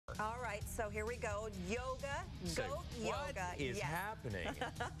All right, so here we go. Yoga, goat yoga. What is happening?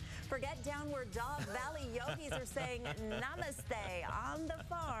 Forget downward dog. Valley yogis are saying namaste on the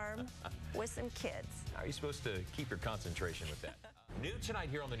farm with some kids. How are you supposed to keep your concentration with that? New tonight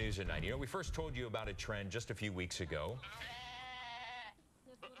here on the News at 9. You know, we first told you about a trend just a few weeks ago.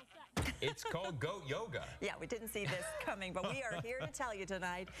 It's called goat yoga. Yeah, we didn't see this coming, but we are here to tell you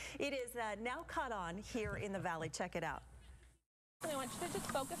tonight. It is now caught on here in the Valley. Check it out. I want you to just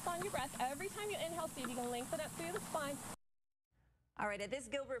focus on your breath. Every time you inhale, see if you can lengthen up through the spine. All right, at this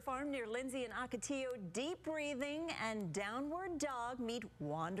Gilbert farm near Lindsay and Ocotillo, deep breathing and downward dog meet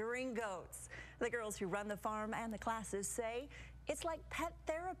wandering goats. The girls who run the farm and the classes say it's like pet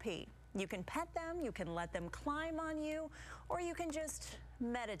therapy. You can pet them, you can let them climb on you, or you can just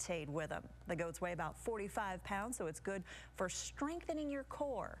meditate with them. The goats weigh about 45 pounds, so it's good for strengthening your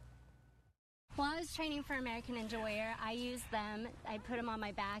core. While I was training for American Ninja Warrior, I used them. I put them on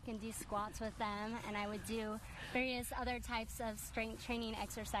my back and do squats with them, and I would do various other types of strength training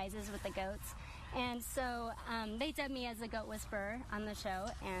exercises with the goats. And so they dubbed me as a goat whisperer on the show,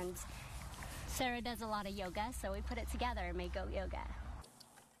 and Sarah does a lot of yoga, so we put it together and made goat yoga.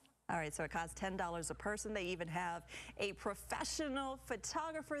 All right, so it costs $10 a person. They even have a professional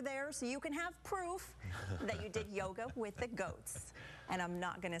photographer there, so you can have proof that you did yoga with the goats. And I'm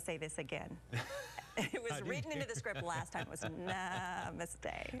not going to say this again. It was written into the script last time. It was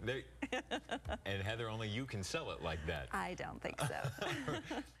namaste. And Heather, only you can sell it like that. I don't think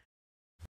so.